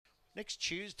Next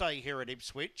Tuesday here at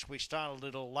Ipswich, we start a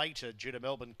little later due to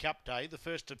Melbourne Cup Day. The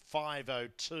first at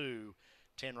 5:02.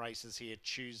 10 races here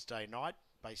Tuesday night.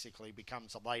 Basically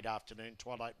becomes a late afternoon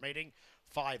twilight meeting.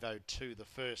 5:02 the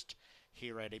first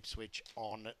here at Ipswich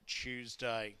on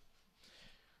Tuesday.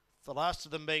 The last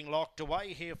of them being locked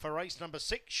away here for race number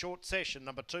 6, short session.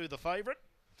 Number 2, the favourite,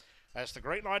 as the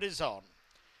green light is on.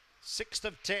 6th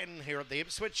of 10 here at the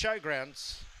Ipswich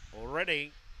Showgrounds.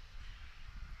 Already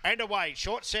and away.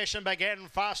 Short session began.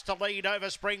 Fast to lead over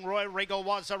Spring Roy. Regal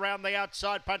was around the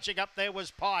outside. Punching up there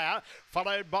was Pyre,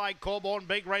 followed by Corborn,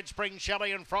 Big Red Spring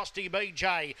Shelley and Frosty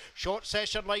BJ. Short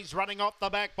session leads running off the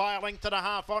back by a length and a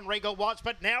half on Regal Watts,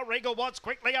 but now Regal Watts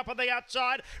quickly up on the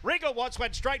outside. Regal Watts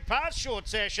went straight past Short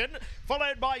Session,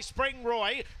 followed by Spring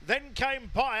Roy. Then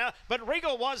came Pyre, but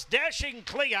Regal was dashing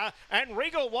clear, and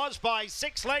Regal was by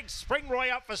 6 lengths. Spring Roy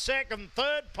up for second,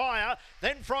 third Pyre,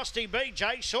 then Frosty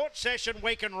BJ. Short session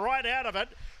weakened right out of it,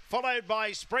 followed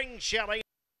by Spring Shelley.